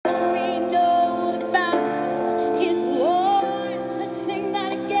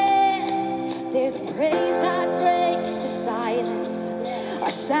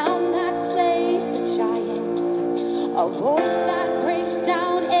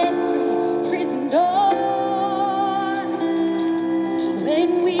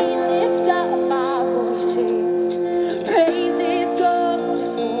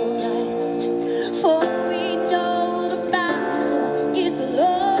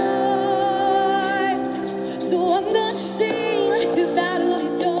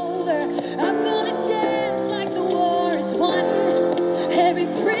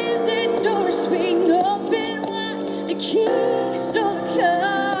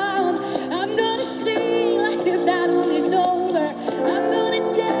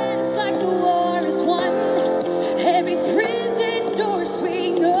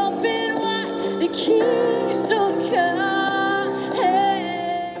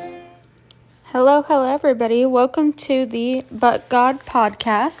Hello, everybody. Welcome to the But God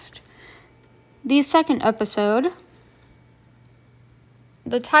podcast, the second episode.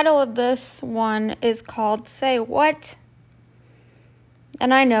 The title of this one is called Say What?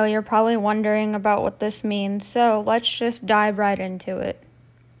 And I know you're probably wondering about what this means, so let's just dive right into it.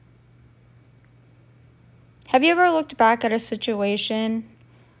 Have you ever looked back at a situation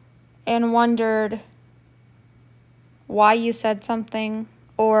and wondered why you said something,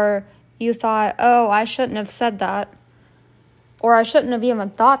 or you thought, oh, I shouldn't have said that, or I shouldn't have even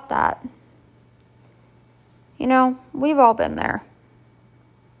thought that? You know, we've all been there.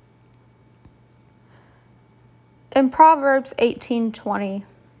 In Proverbs 18:20,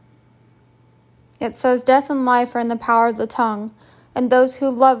 it says, "Death and life are in the power of the tongue, and those who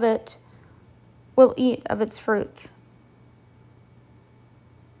love it will eat of its fruits."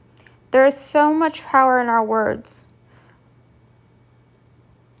 There is so much power in our words.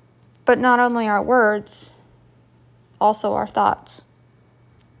 But not only our words, also our thoughts.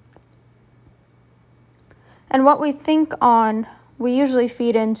 And what we think on, we usually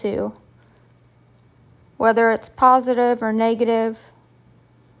feed into, whether it's positive or negative.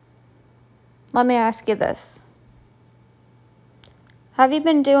 Let me ask you this. Have you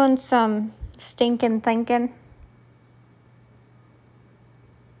been doing some stinking thinking?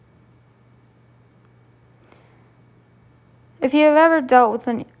 If you have ever dealt with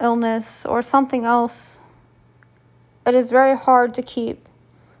an illness or something else, it is very hard to keep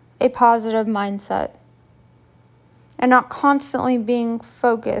a positive mindset and not constantly being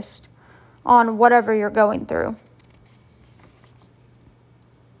focused on whatever you're going through.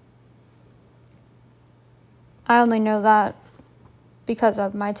 I only know that because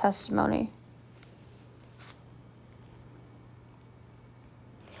of my testimony.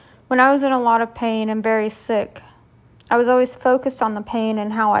 When I was in a lot of pain and very sick, I was always focused on the pain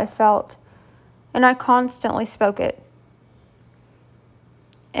and how I felt, and I constantly spoke it.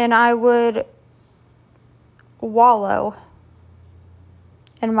 And I would wallow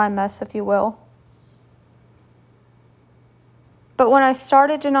in my mess, if you will. But when I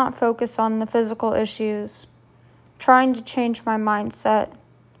started to not focus on the physical issues, trying to change my mindset,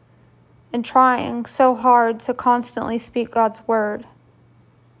 and trying so hard to constantly speak God's word,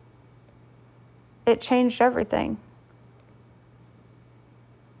 it changed everything.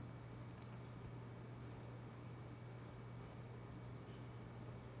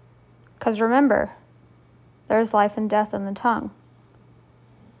 Because remember, there's life and death in the tongue.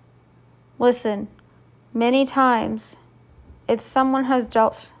 Listen, many times, if someone has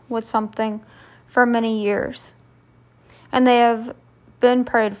dealt with something for many years, and they have been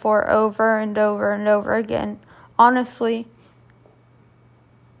prayed for over and over and over again, honestly,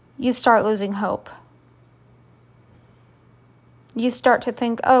 you start losing hope. You start to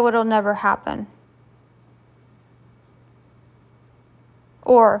think, oh, it'll never happen.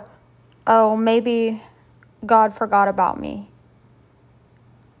 Or, oh, maybe God forgot about me.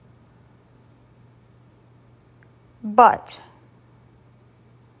 But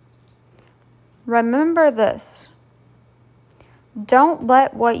remember this. Don't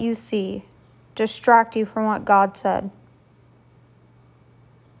let what you see distract you from what God said.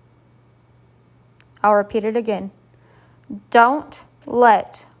 I'll repeat it again. Don't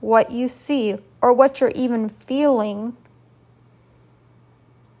let what you see or what you're even feeling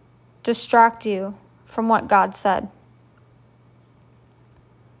distract you from what God said.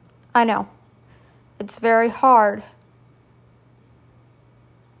 I know. It's very hard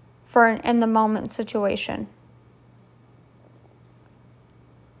for an in-the-moment situation.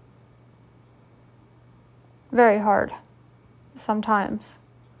 Very hard sometimes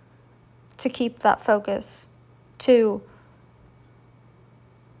to keep that focus, to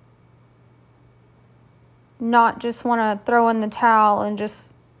not just want to throw in the towel and just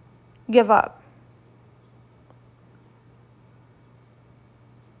give up.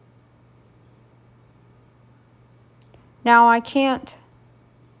 Now, I can't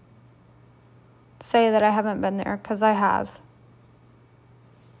say that I haven't been there, because I have.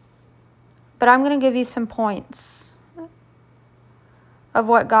 But I'm going to give you some points of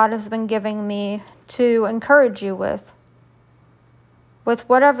what God has been giving me to encourage you with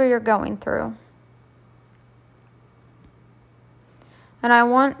whatever you're going through. And I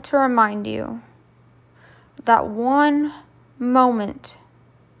want to remind you that one moment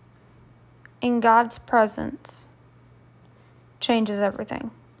in God's presence changes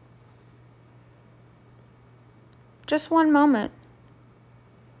everything. Just one moment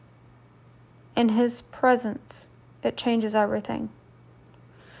in His presence, it changes everything.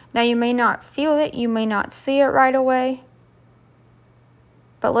 Now, you may not feel it, you may not see it right away,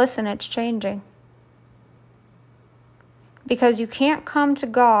 But listen, it's changing. Because you can't come to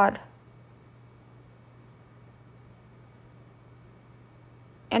God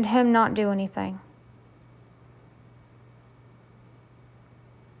and Him not do anything.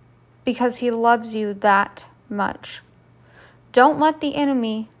 Because He loves you that much. Don't let the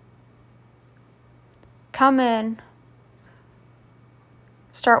enemy come in,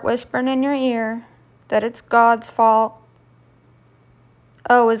 start whispering in your ear that it's God's fault.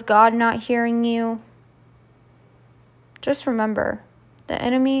 Oh, is God not hearing you? Just remember, the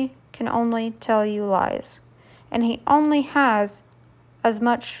enemy can only tell you lies, and he only has as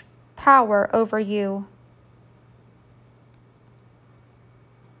much power over you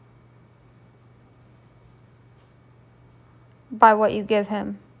by what you give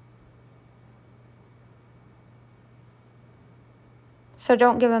him. So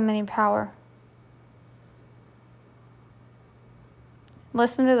don't give him any power.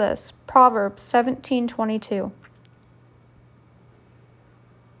 Listen to this. Proverbs 17:22.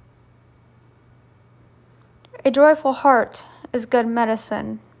 A joyful heart is good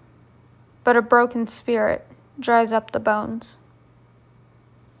medicine, but a broken spirit dries up the bones.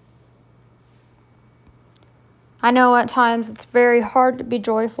 I know at times it's very hard to be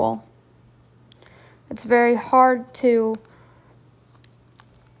joyful. It's very hard to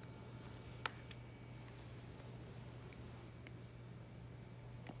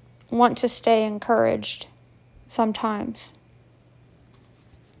want to stay encouraged sometimes.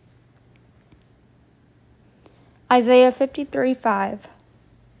 Isaiah 53:5.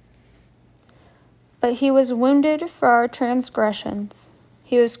 But he was wounded for our transgressions.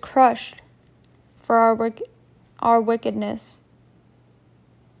 He was crushed for our wickedness,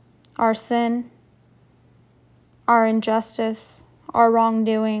 our sin, our injustice, our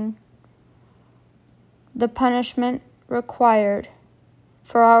wrongdoing. The punishment required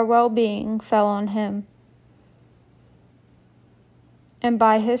for our well-being fell on him. And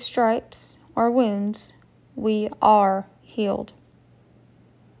by his stripes or wounds, we are healed.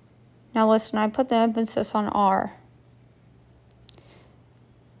 Now listen, I put the emphasis on are.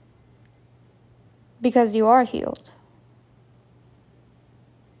 Because you are healed.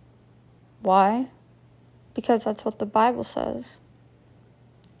 Why? Because that's what the Bible says.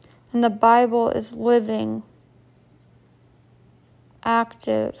 And the Bible is living,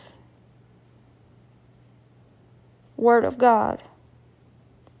 active Word of God.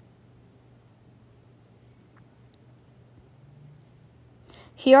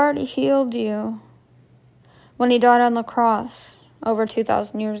 He already healed you when he died on the cross over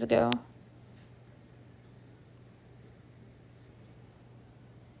 2,000 years ago.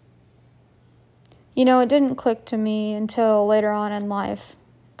 You know, it didn't click to me until later on in life,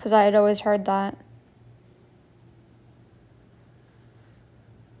 because I had always heard that.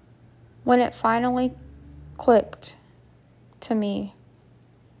 When it finally clicked to me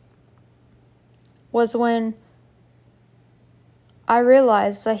was when I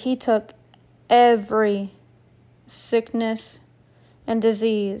realized that he took every sickness and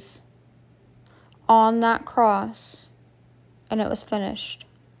disease on that cross, and it was finished.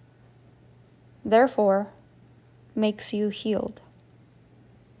 Therefore, makes you healed.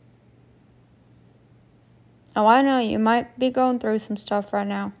 Oh, I know you might be going through some stuff right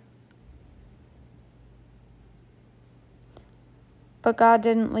now. But God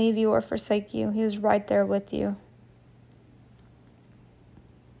didn't leave you or forsake you. He was right there with you.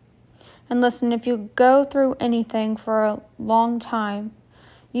 And listen, if you go through anything for a long time,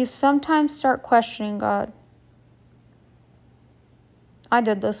 you sometimes start questioning God. I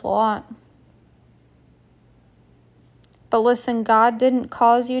did this a lot. But listen, God didn't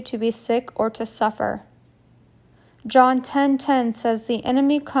cause you to be sick or to suffer. John 10:10 says the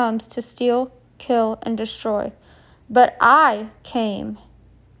enemy comes to steal, kill, and destroy. But I came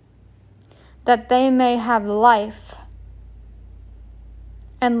that they may have life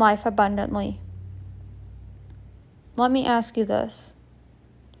and life abundantly. Let me ask you this.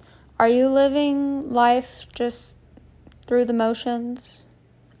 Are you living life just through the motions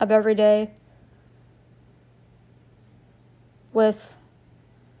of every day with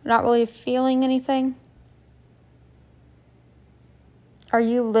not really feeling anything? Are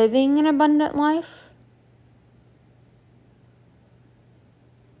you living an abundant life?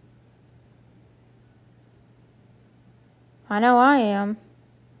 I know I am.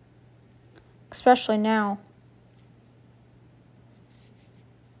 Especially now.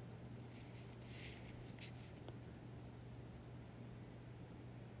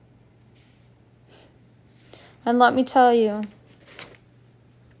 And let me tell you,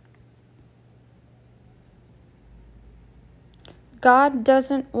 God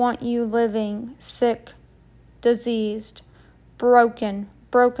doesn't want you living sick, diseased,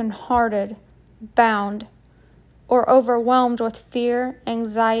 broken-hearted, bound, or overwhelmed with fear,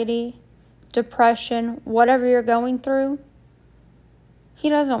 anxiety, depression, whatever you're going through. He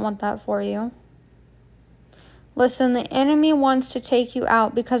doesn't want that for you. Listen, the enemy wants to take you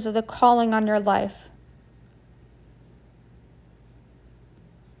out because of the calling on your life.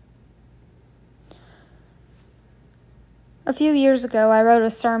 A few years ago, I wrote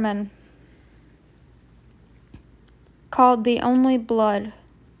a sermon called "The Only Blood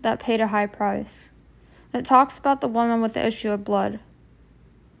That Paid a High Price." It talks about the woman with the issue of blood.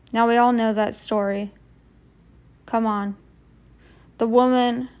 Now, we all know that story. Come on. The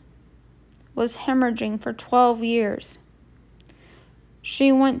woman was hemorrhaging for 12 years.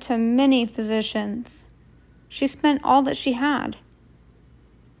 She went to many physicians. She spent all that she had.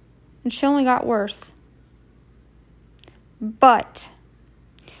 And she only got worse. But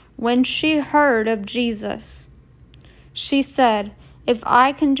when she heard of Jesus, she said, "If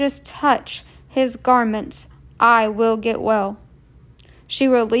I can just touch his garments, I will get well." She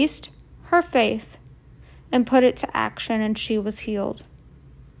released her faith and put it to action, and she was healed.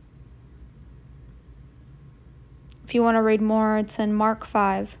 If you want to read more, it's in Mark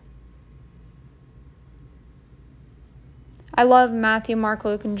 5. I love Matthew, Mark,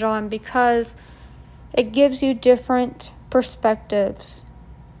 Luke, and John because it gives you different perspectives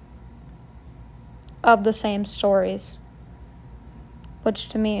of the same stories, which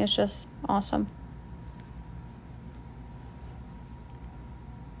to me is just awesome.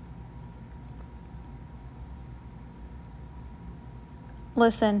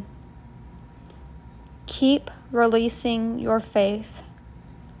 Listen, keep releasing your faith.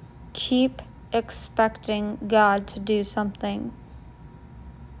 Keep expecting God to do something.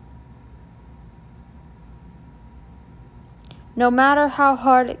 No matter how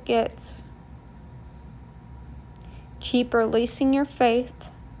hard it gets, keep releasing your faith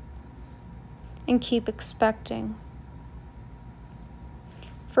and keep expecting.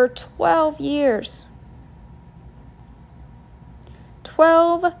 For 12 years,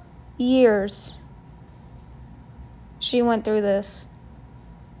 12 years, she went through this.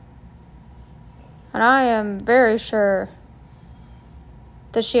 And I am very sure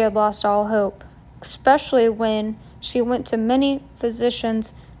that she had lost all hope, especially when she went to many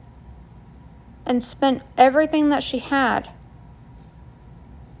physicians and spent everything that she had.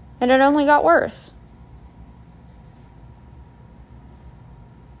 And it only got worse.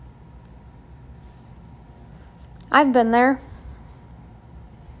 I've been there.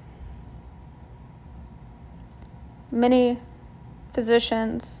 Many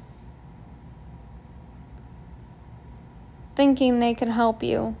physicians thinking they can help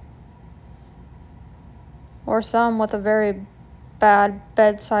you, or some with a very bad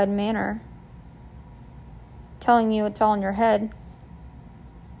bedside manner, telling you it's all in your head.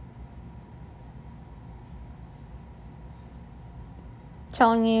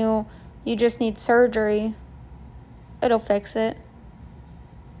 Telling you you just need surgery. It'll fix it.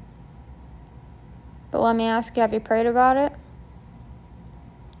 But let me ask you, have you prayed about it?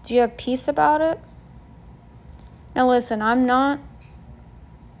 Do you have peace about it? Now listen, I'm not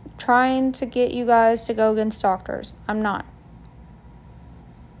trying to get you guys to go against doctors. I'm not.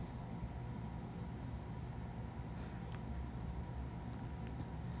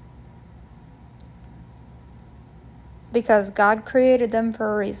 Because God created them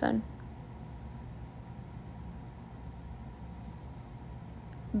for a reason.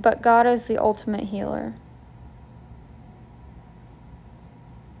 But God is the ultimate healer.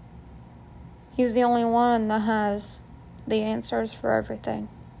 He's the only one that has the answers for everything.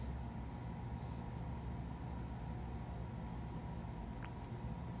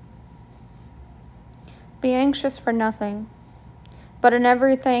 Be anxious for nothing, but in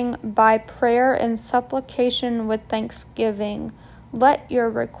everything by prayer and supplication with thanksgiving, let your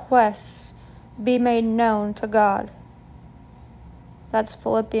requests be made known to God. That's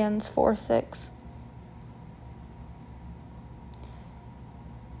Philippians 4:6.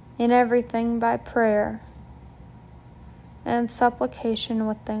 In everything by prayer and supplication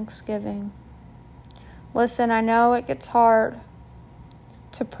with thanksgiving. Listen, I know it gets hard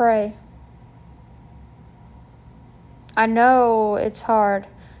to pray. I know it's hard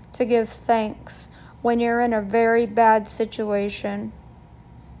to give thanks when you're in a very bad situation.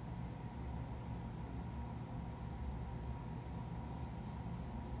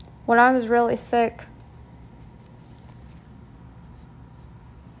 When I was really sick,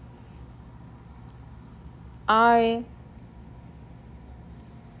 I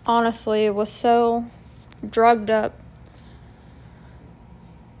honestly was so drugged up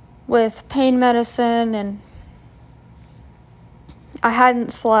with pain medicine, and I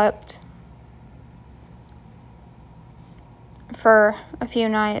hadn't slept for a few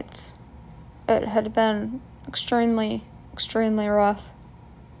nights. It had been extremely, extremely rough.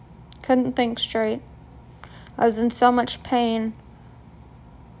 Couldn't think straight. I was in so much pain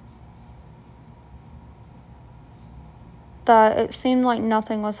that it seemed like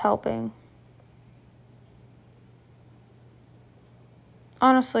nothing was helping.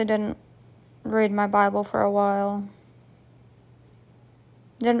 Honestly, didn't read my Bible for a while.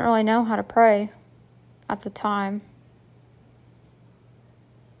 Didn't really know how to pray at the time.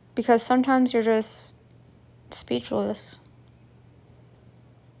 Because sometimes you're just speechless.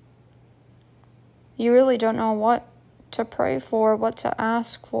 You really don't know what to pray for, what to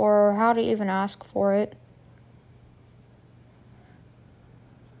ask for, or how to even ask for it.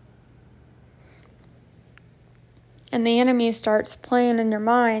 And the enemy starts playing in your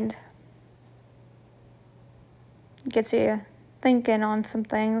mind. Gets you thinking on some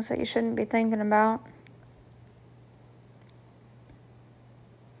things that you shouldn't be thinking about.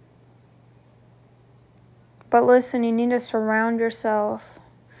 But listen, you need to surround yourself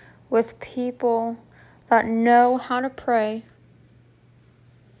with people that know how to pray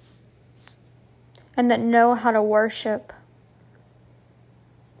and that know how to worship.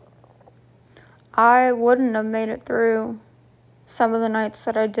 I wouldn't have made it through some of the nights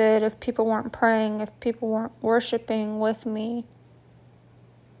that I did if people weren't praying, if people weren't worshiping with me.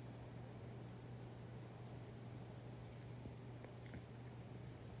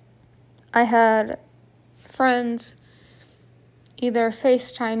 I had friends either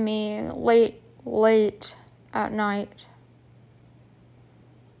FaceTime me late at night,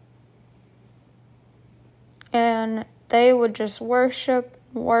 and they would just worship,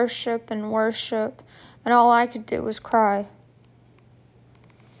 and all I could do was cry.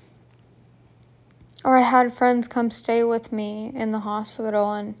 Or I had friends come stay with me in the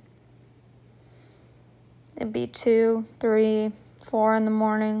hospital, and it'd be 2, 3, 4 in the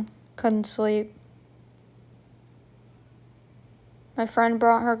morning, couldn't sleep. My friend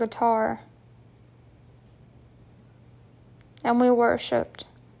brought her guitar, and we worshiped.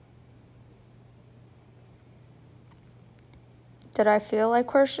 Did I feel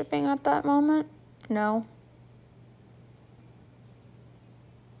like worshiping at that moment? No.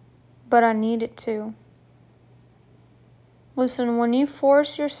 But I needed to. Listen, when you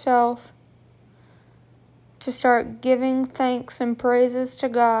force yourself to start giving thanks and praises to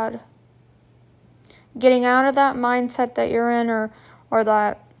God, getting out of that mindset that you're in, or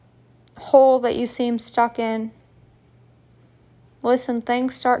that hole that you seem stuck in, listen,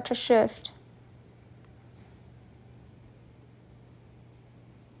 things start to shift.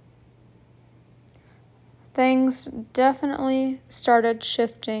 Things definitely started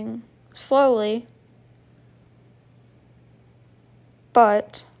shifting slowly,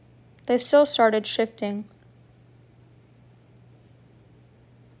 but they still started shifting.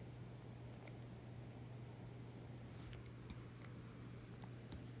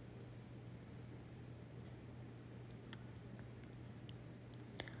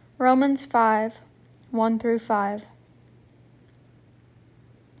 Romans 5, 1-5.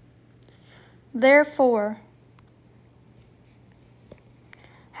 Therefore,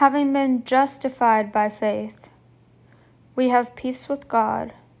 having been justified by faith, we have peace with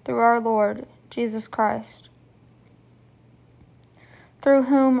God through our Lord Jesus Christ, through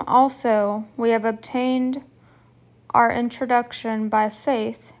whom also we have obtained our introduction by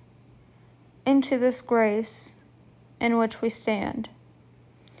faith into this grace in which we stand,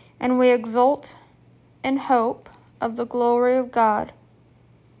 and we exult in hope of the glory of God.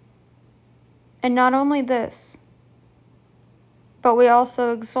 And not only this, but we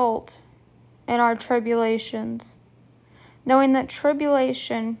also exult in our tribulations, knowing that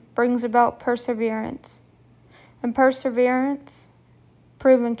tribulation brings about perseverance, and perseverance,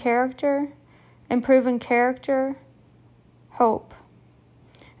 proven character, and proven character, hope.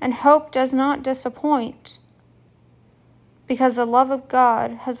 And hope does not disappoint, because the love of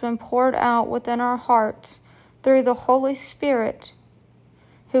God has been poured out within our hearts through the Holy Spirit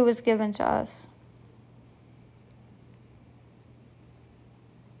who was given to us.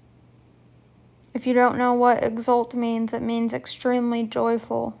 If you don't know what exult means, it means extremely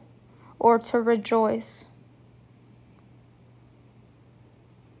joyful or to rejoice.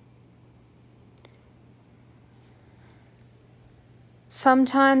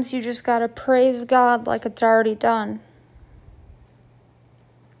 Sometimes you just gotta praise God like it's already done.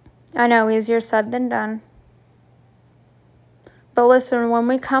 I know, easier said than done. But listen, when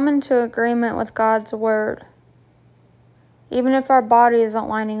we come into agreement with God's word, Even if our body isn't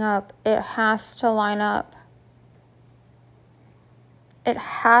lining up, it has to line up. It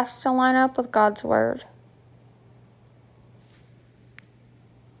has to line up with God's word.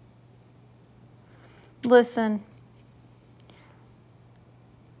 Listen,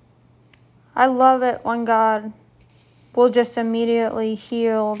 I love it when God will just immediately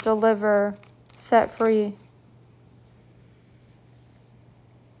heal, deliver, set free.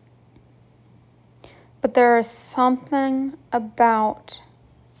 But there is something about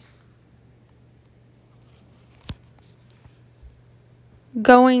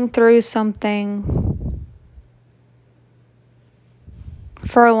going through something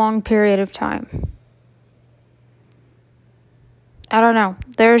for a long period of time. I don't know.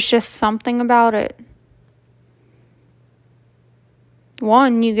 There's just something about it.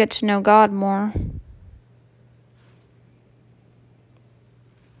 One, you get to know God more.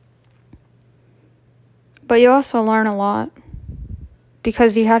 But you also learn a lot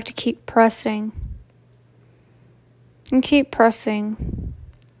because you have to keep pressing and keep pressing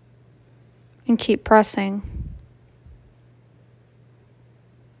and keep pressing.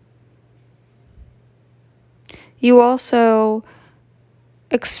 You also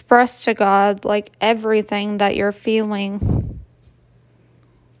express to God like everything that you're feeling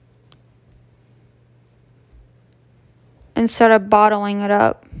instead of bottling it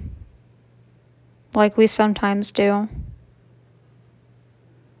up like we sometimes do.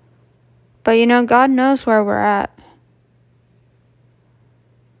 But God knows where we're at.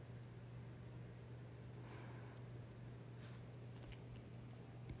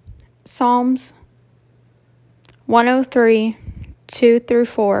 Psalms 103,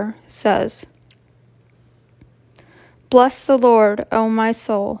 2-4 says, "Bless the Lord, O my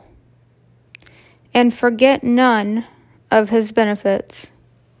soul, and forget none of his benefits,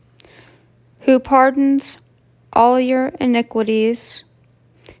 who pardons all your iniquities,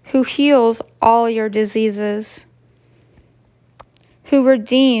 who heals all your diseases, who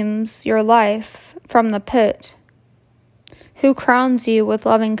redeems your life from the pit, who crowns you with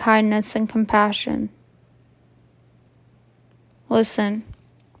loving kindness and compassion." Listen,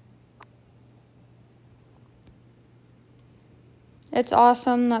 it's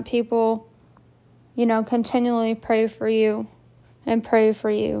awesome that people, continually pray for you and pray for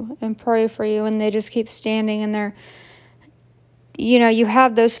you and pray for you, and they just keep standing and they're, you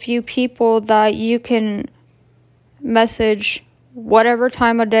have those few people that you can message whatever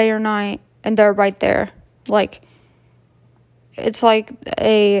time of day or night and they're right there. Like, it's like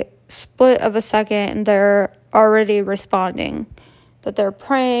a split of a second and they're already responding, that they're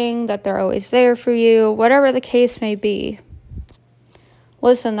praying, that they're always there for you, whatever the case may be.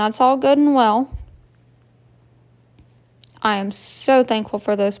 Listen, that's all good and well. I am so thankful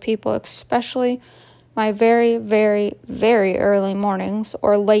for those people, especially my very, very, very early mornings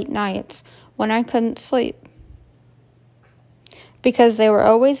or late nights when I couldn't sleep. Because they were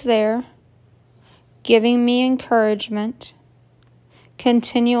always there, giving me encouragement,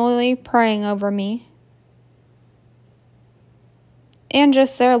 continually praying over me, and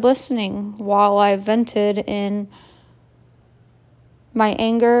just there listening while I vented in my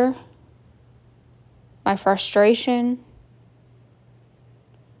anger, my frustration.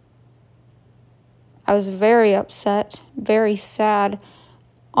 I was very upset, very sad,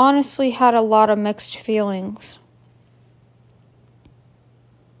 honestly had a lot of mixed feelings.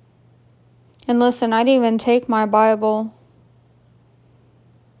 And listen, I'd even take my Bible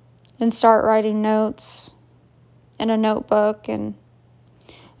and start writing notes in a notebook, and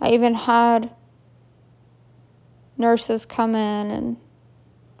I even had nurses come in and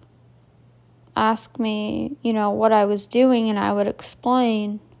ask me, what I was doing, and I would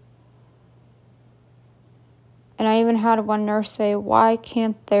explain. And I even had one nurse say, "Why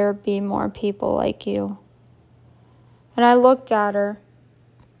can't there be more people like you?" And I looked at her.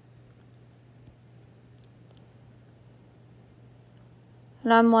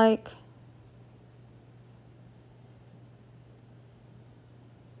 And I'm like,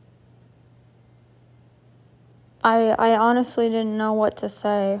 I honestly didn't know what to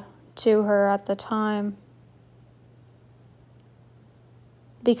say to her at the time.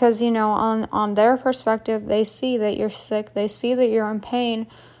 Because, on their perspective, they see that you're sick, they see that you're in pain,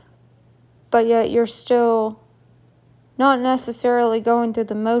 but yet you're still not necessarily going through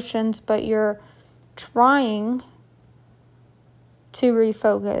the motions, but you're trying to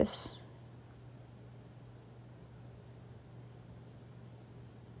refocus.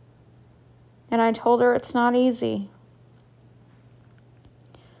 And I told her it's not easy.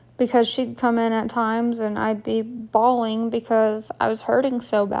 Because she'd come in at times and I'd be bawling because I was hurting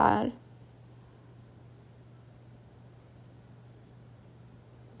so bad.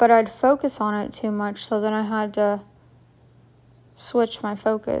 but I'd focus on it too much, so then I had to switch my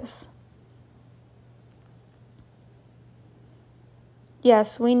focus.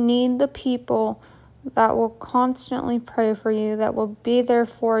 Yes, we need the people that will constantly pray for you, that will be there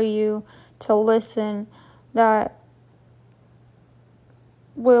for you to listen, that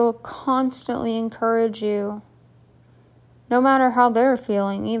will constantly encourage you, no matter how they're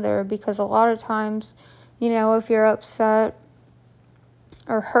feeling either, because a lot of times, if you're upset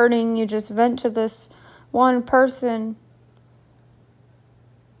or hurting, you just vent to this one person,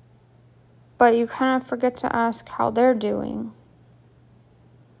 but you kind of forget to ask how they're doing.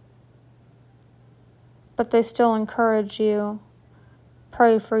 But they still encourage you,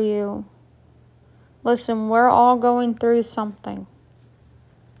 pray for you. Listen, we're all going through something.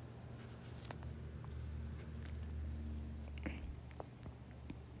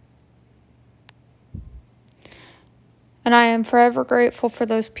 And I am forever grateful for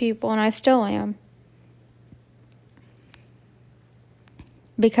those people, and I still am.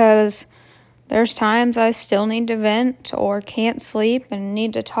 Because there's times I still need to vent or can't sleep and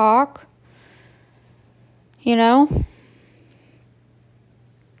need to talk.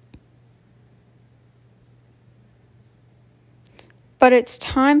 But it's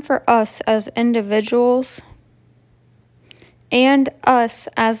time for us as individuals and us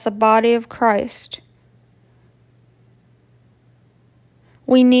as the body of Christ.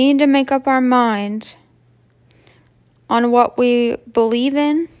 We need to make up our minds on what we believe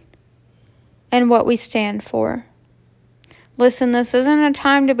in and what we stand for. Listen, this isn't a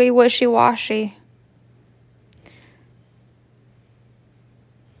time to be wishy-washy.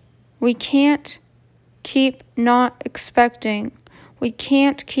 We can't keep not expecting. We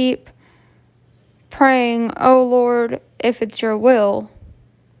can't keep praying, "Oh Lord, if it's your will."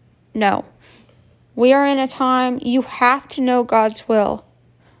 No. We are in a time you have to know God's will.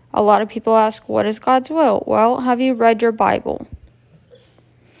 A lot of people ask, what is God's will? Well, have you read your Bible?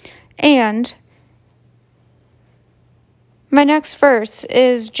 And my next verse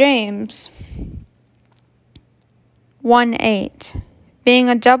is James 1:8. Being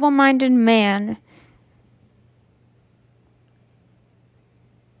a double-minded man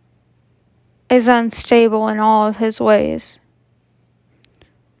is unstable in all of his ways.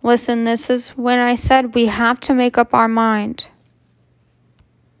 Listen, this is when I said we have to make up our mind.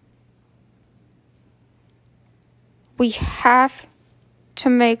 We have to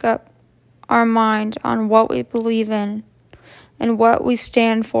make up our mind on what we believe in and what we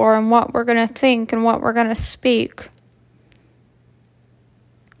stand for and what we're going to think and what we're going to speak.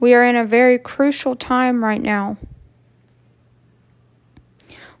 We are in a very crucial time right now.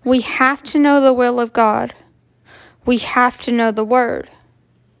 We have to know the will of God. We have to know the Word.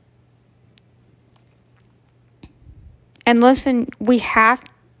 And listen, we have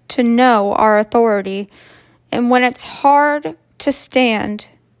to know our authority. And when it's hard to stand,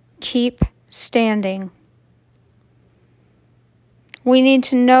 keep standing. We need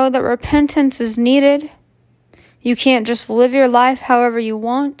to know that repentance is needed. You can't just live your life however you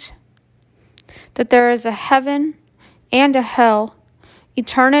want. That there is a heaven and a hell.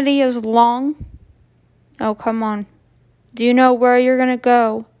 Eternity is long. Oh, come on. Do you know where you're going to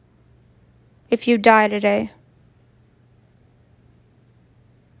go if you die today?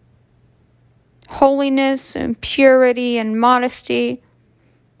 Holiness and purity and modesty,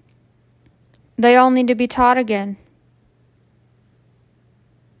 they all need to be taught again.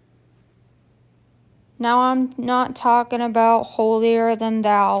 Now, I'm not talking about holier than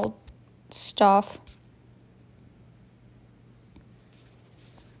thou stuff.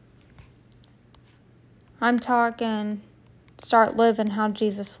 I'm talking start living how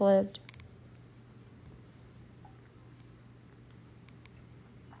Jesus lived.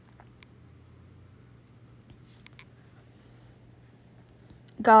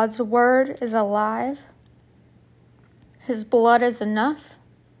 God's word is alive. His blood is enough.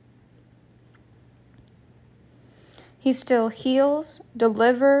 He still heals,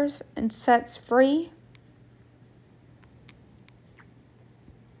 delivers, and sets free.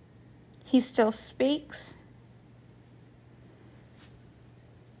 He still speaks.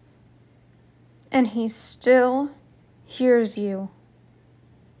 And he still hears you.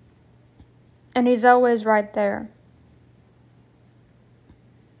 And he's always right there.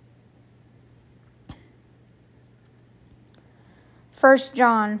 First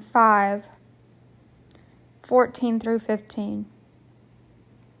John 5:14 through 15.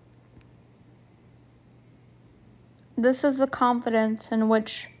 This is the confidence in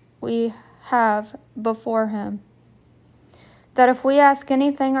which we have before him, that if we ask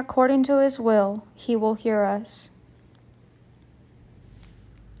anything according to his will, he will hear us.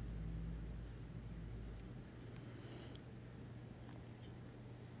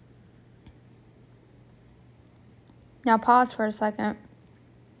 Now pause for a second.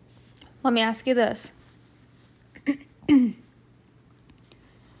 Let me ask you this.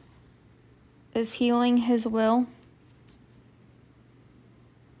 Is healing His will?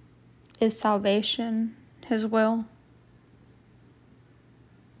 Is salvation His will?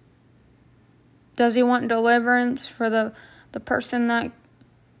 Does He want deliverance for the person that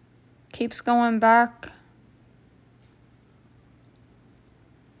keeps going back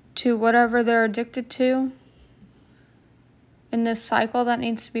to whatever they're addicted to in this cycle that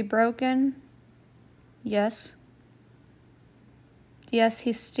needs to be broken? Yes. Yes,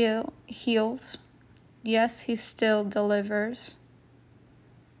 He still heals. Yes, He still delivers.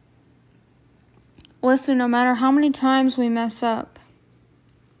 Listen, no matter how many times we mess up,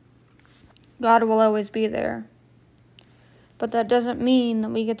 God will always be there. But that doesn't mean that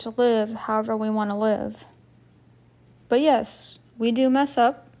we get to live however we want to live. But yes, we do mess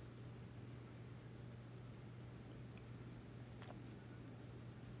up.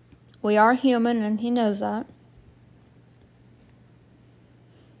 We are human, and He knows that.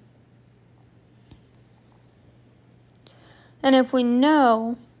 And if we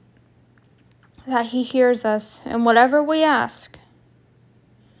know that He hears us and whatever we ask,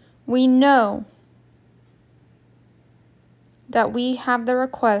 we know that we have the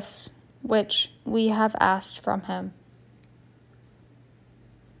requests which we have asked from Him.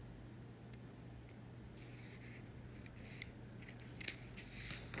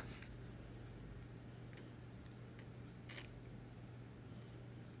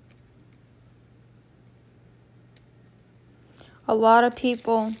 A lot of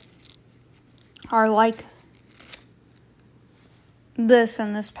people are like this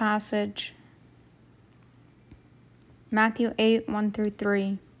in this passage. Matthew 8,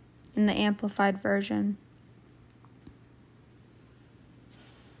 1-3 in the Amplified Version.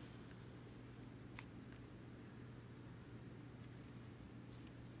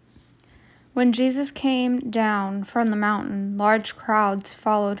 When Jesus came down from the mountain, large crowds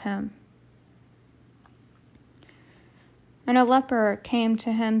followed Him. And a leper came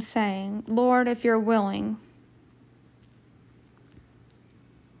to Him, saying, Lord, if you're willing,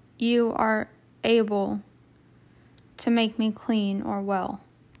 you are able to make me clean or well.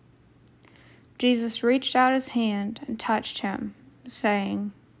 Jesus reached out His hand and touched him,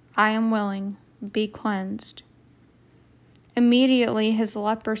 saying, I am willing, be cleansed. Immediately his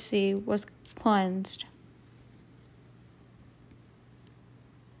leprosy was cleansed.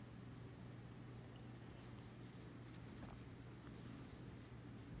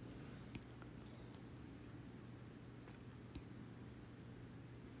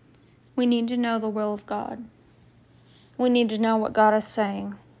 We need to know the will of God. We need to know what God is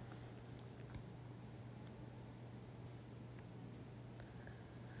saying.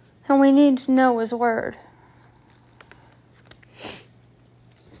 And we need to know His Word.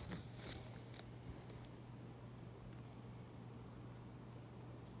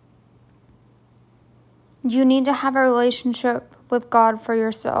 You need to have a relationship with God for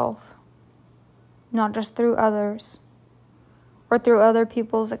yourself, not just through others or through other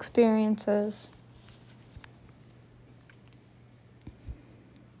people's experiences.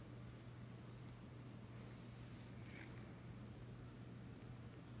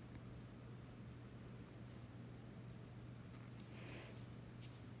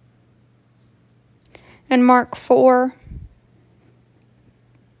 In Mark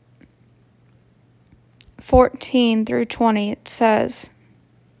 4:14-20, it says,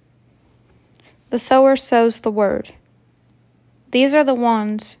 The sower sows the word. These are the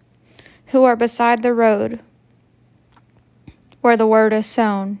ones who are beside the road where the word is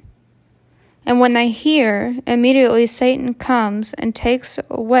sown. And when they hear, immediately Satan comes and takes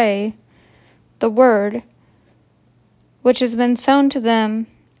away the word which has been sown to them.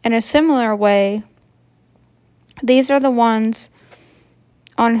 In a similar way, these are the ones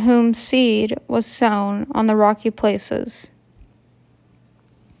on whom seed was sown on the rocky places.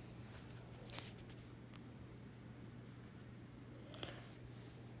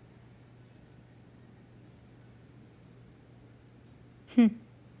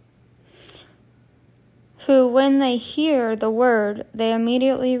 Who, when they hear the word, they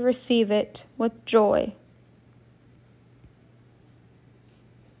immediately receive it with joy.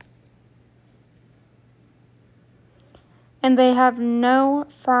 And they have no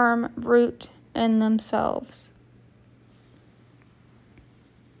firm root in themselves.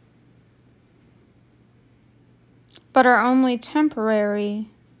 But are only temporary.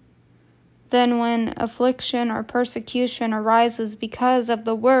 Then when affliction or persecution arises because of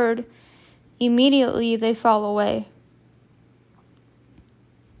the word, immediately they fall away.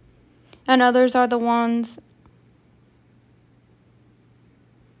 And others are the ones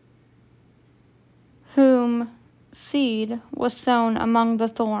whom seed was sown among the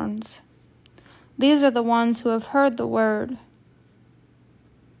thorns. These are the ones who have heard the word,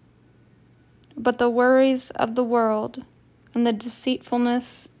 but the worries of the world and the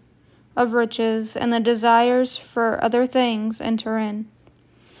deceitfulness of riches and the desires for other things enter in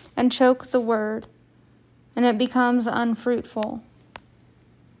and choke the word, and it becomes unfruitful.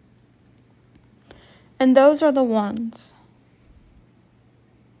 And those are the ones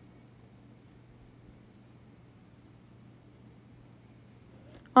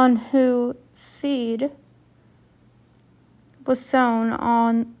on whose seed was sown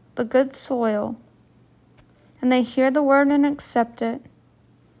on the good soil, and they hear the word and accept it,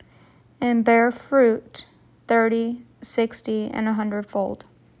 and bear fruit 30, 60, and 100-fold.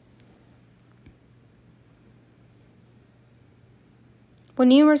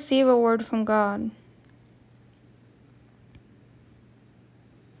 When you receive a word from God,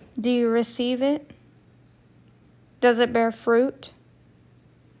 do you receive it? Does it bear fruit?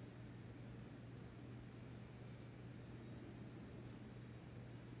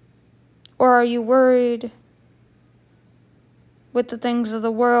 Or are you worried with the things of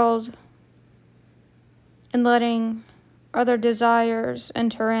the world and letting other desires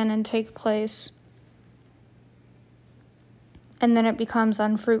enter in and take place, and then it becomes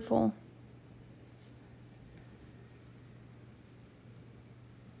unfruitful?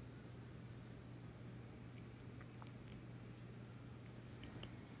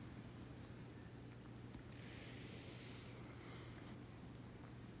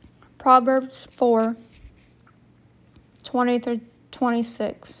 Proverbs 4, 20 through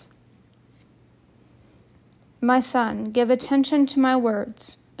 26. My son, give attention to my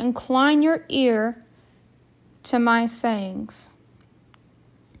words. Incline your ear to my sayings.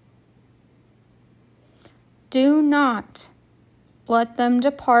 Do not let them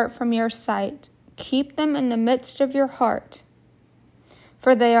depart from your sight. Keep them in the midst of your heart,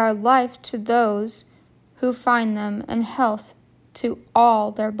 for they are life to those who find them and health to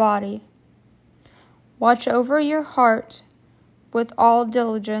all their body. Watch over your heart with all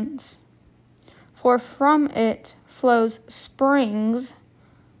diligence, for from it flows springs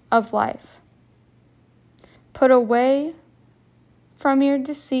of life. Put away from your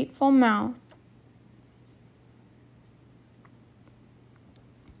deceitful mouth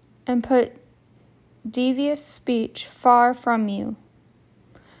and put devious speech far from you.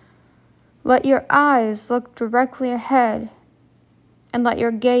 Let your eyes look directly ahead, and let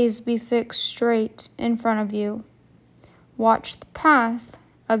your gaze be fixed straight in front of you. Watch the path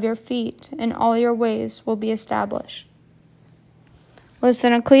of your feet, and all your ways will be established.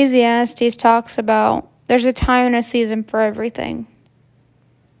 Listen, Ecclesiastes talks about there's a time and a season for everything.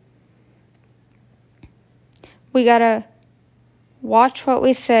 We gotta watch what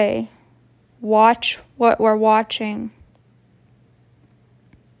we say, watch what we're watching.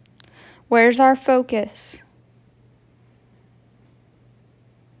 Where's our focus?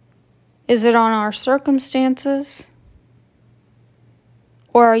 Is it on our circumstances?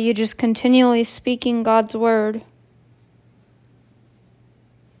 Or are you just continually speaking God's word?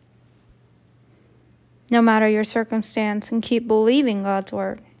 No matter your circumstance, and keep believing God's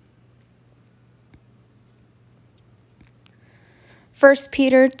word. 1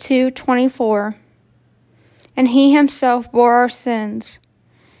 Peter 2:24. And he himself bore our sins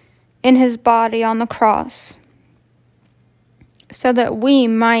in his body on the cross, so that we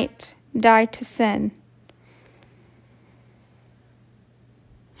might die to sin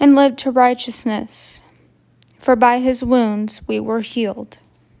and live to righteousness, for by his wounds we were healed.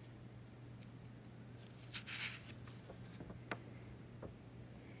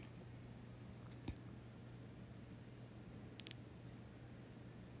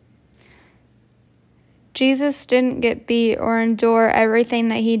 Jesus didn't get beat or endure everything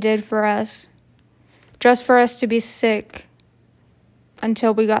that he did for us, just for us to be sick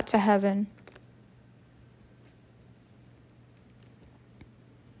until we got to heaven.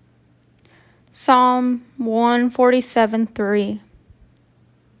 Psalm 147:3.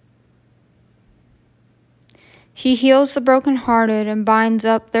 He heals the brokenhearted and binds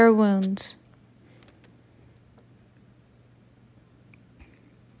up their wounds.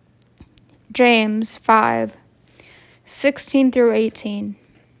 James 5:16 through 18.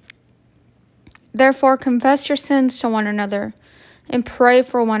 Therefore confess your sins to one another and pray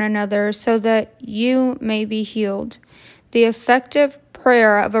for one another so that you may be healed. The effective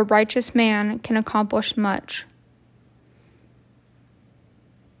prayer of a righteous man can accomplish much.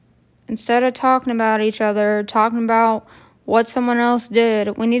 Instead of talking about each other, talking about what someone else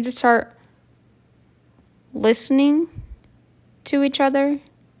did, we need to start listening to each other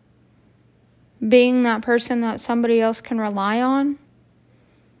being that person that somebody else can rely on,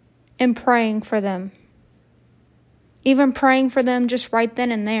 and praying for them. Even praying for them just right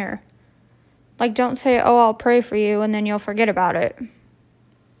then and there. Like, don't say, oh, I'll pray for you, and then you'll forget about it.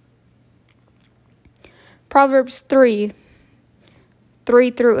 Proverbs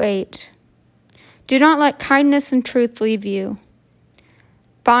 3:3-8. Do not let kindness and truth leave you.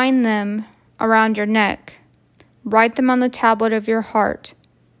 Bind them around your neck. Write them on the tablet of your heart,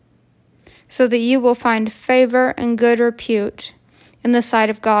 so that you will find favor and good repute in the sight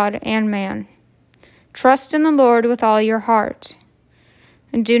of God and man. Trust in the Lord with all your heart,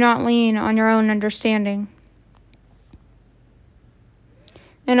 and do not lean on your own understanding.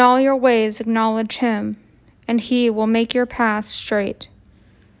 In all your ways acknowledge him, and he will make your paths straight.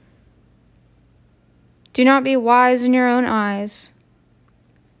 Do not be wise in your own eyes.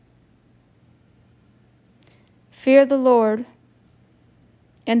 Fear the Lord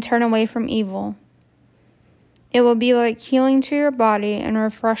and turn away from evil. It will be like healing to your body and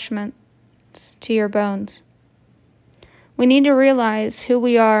refreshments to your bones. We need to realize who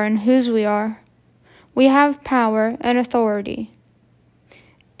we are and whose we are. We have power and authority.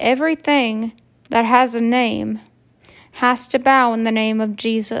 Everything that has a name has to bow in the name of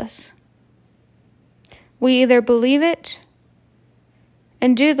Jesus. We either believe it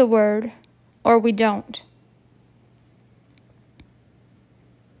and do the word, or we don't.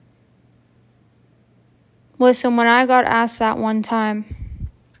 Listen, when I got asked that one time,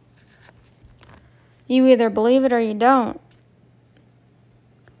 you either believe it or you don't.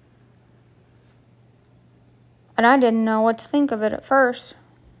 And I didn't know what to think of it at first.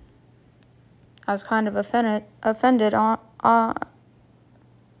 I was kind of offended on a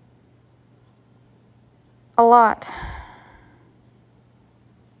lot.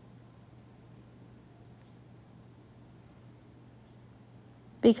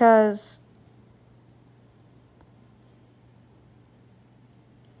 Because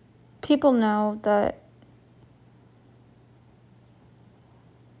people know that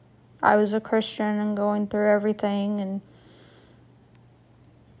I was a Christian and going through everything, and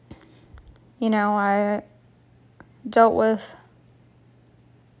I dealt with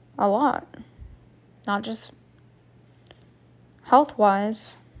a lot, not just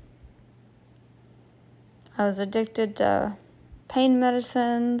health-wise. I was addicted to pain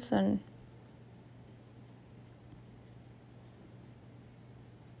medicines, and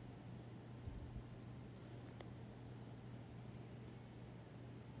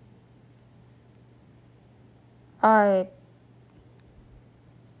I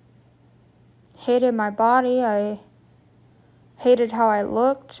hated my body. I hated how I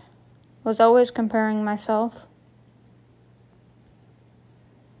looked. Was always comparing myself.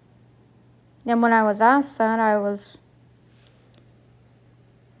 And when I was asked that, I was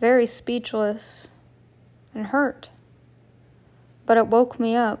very speechless and hurt. But it woke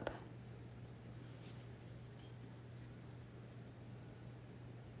me up.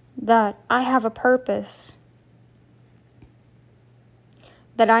 That I have a purpose.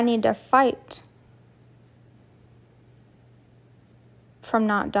 That I need to fight from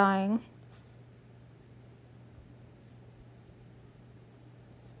not dying.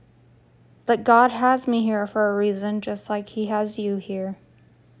 That God has me here for a reason, just like he has you here.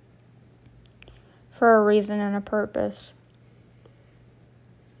 For a reason and a purpose.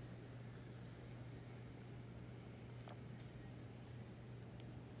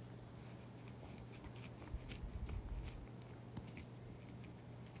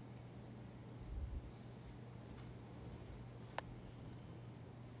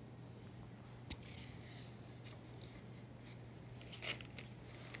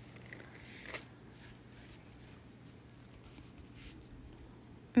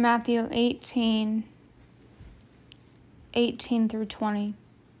 Matthew 18:18-20.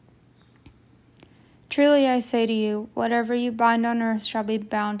 Truly I say to you, whatever you bind on earth shall be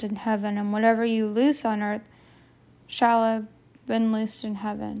bound in heaven, and whatever you loose on earth shall have been loosed in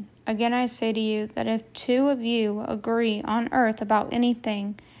heaven. Again I say to you that if two of you agree on earth about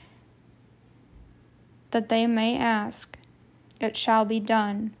anything that they may ask, it shall be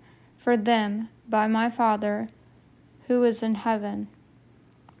done for them by my Father who is in heaven.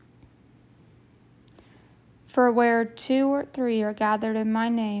 For where 2 or 3 are gathered in my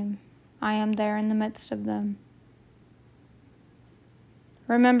name, I am there in the midst of them.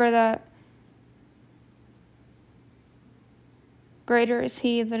 Remember that greater is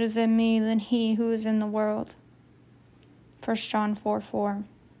he that is in me than he who is in the world. 1 John 4:4.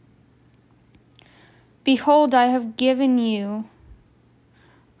 Behold, I have given you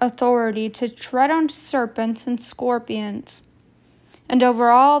authority to tread on serpents and scorpions, and over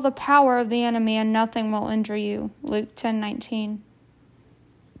all the power of the enemy, and nothing will injure you. Luke 10:19.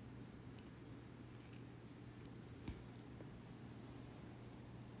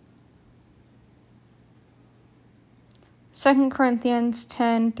 Second Corinthians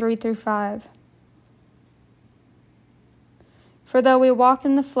 10:3-5. For though we walk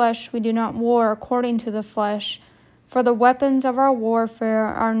in the flesh, we do not war according to the flesh. For the weapons of our warfare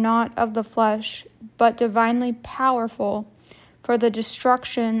are not of the flesh, but divinely powerful for the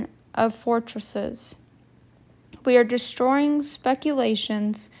destruction of fortresses. We are destroying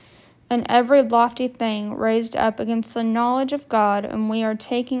speculations and every lofty thing raised up against the knowledge of God, and we are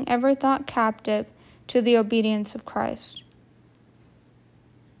taking every thought captive to the obedience of Christ.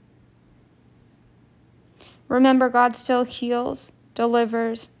 Remember, God still heals,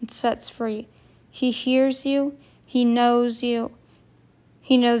 delivers, and sets free. He hears you. He knows you.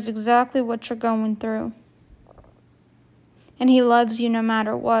 He knows exactly what you're going through. And He loves you no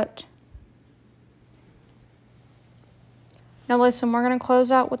matter what. Now listen, we're going to close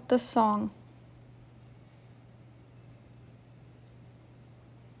out with this song.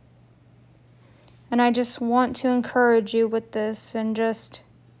 And I just want to encourage you with this, and just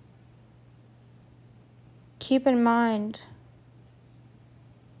keep in mind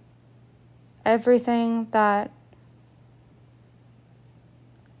everything that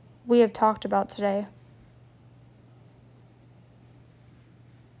we have talked about today.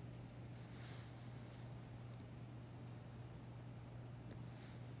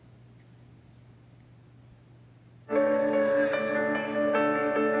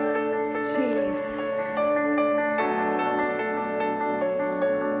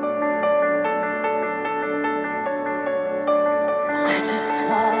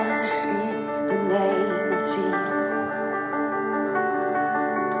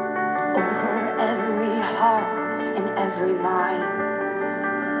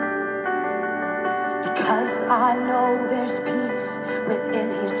 Because I know there's peace within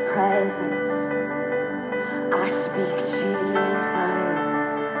His presence, I speak Jesus.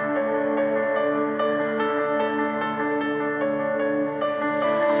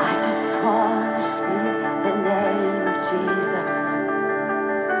 I just want to speak the name of Jesus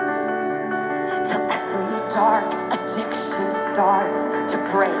till every dark addiction starts to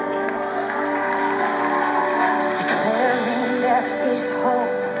break, declaring there is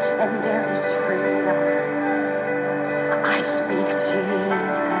hope and there is freedom. I speak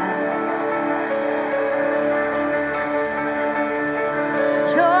Jesus.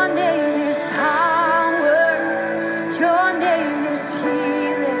 Your name is power. Your name is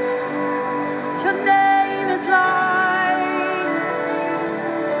healing. Your name is light.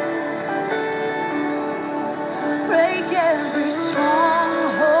 Break every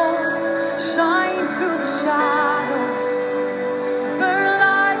stronghold. Shine through the shadows. Burn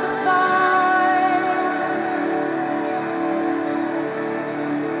like a fire.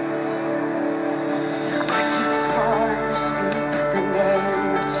 I just want to speak the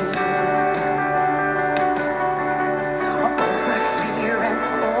name of Jesus over fear and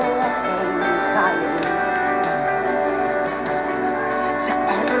all anxiety, to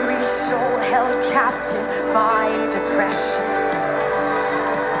every soul held captive by depression.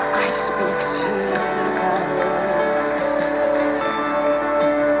 I speak Jesus.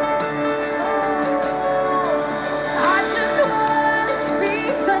 I just want to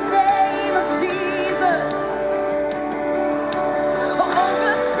speak the name of Jesus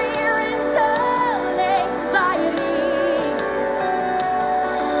over fear and all anxiety,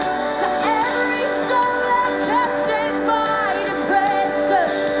 to every soul held captive by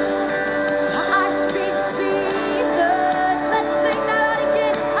depression. I speak Jesus. Let's sing that out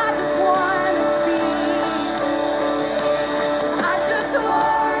again. I just want to speak.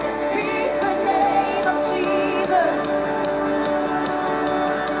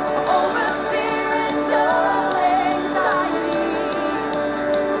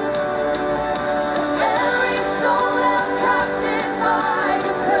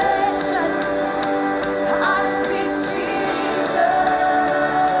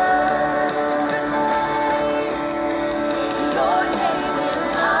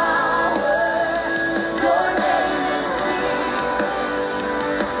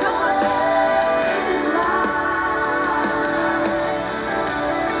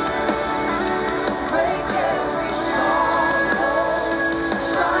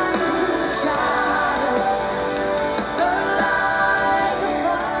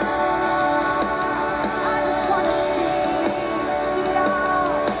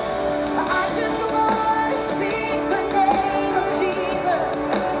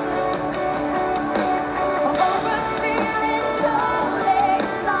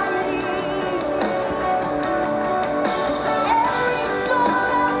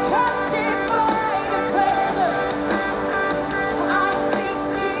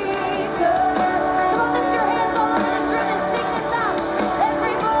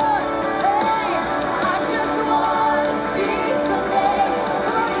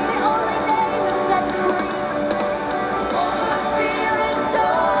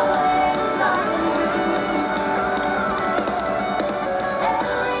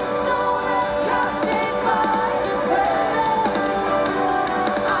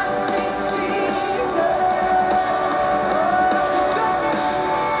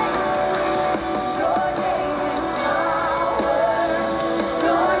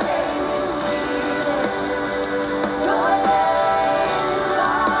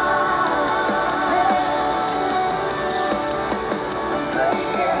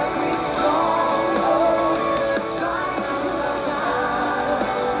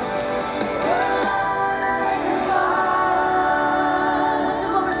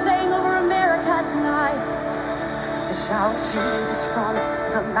 Shout Jesus from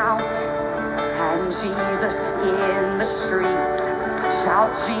the mountain and Jesus in the streets.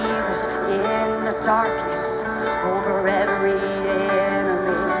 Shout Jesus in the darkness over every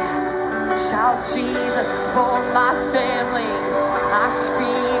enemy. Shout Jesus for my family. I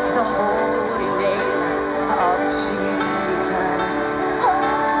speak the holy name of Jesus.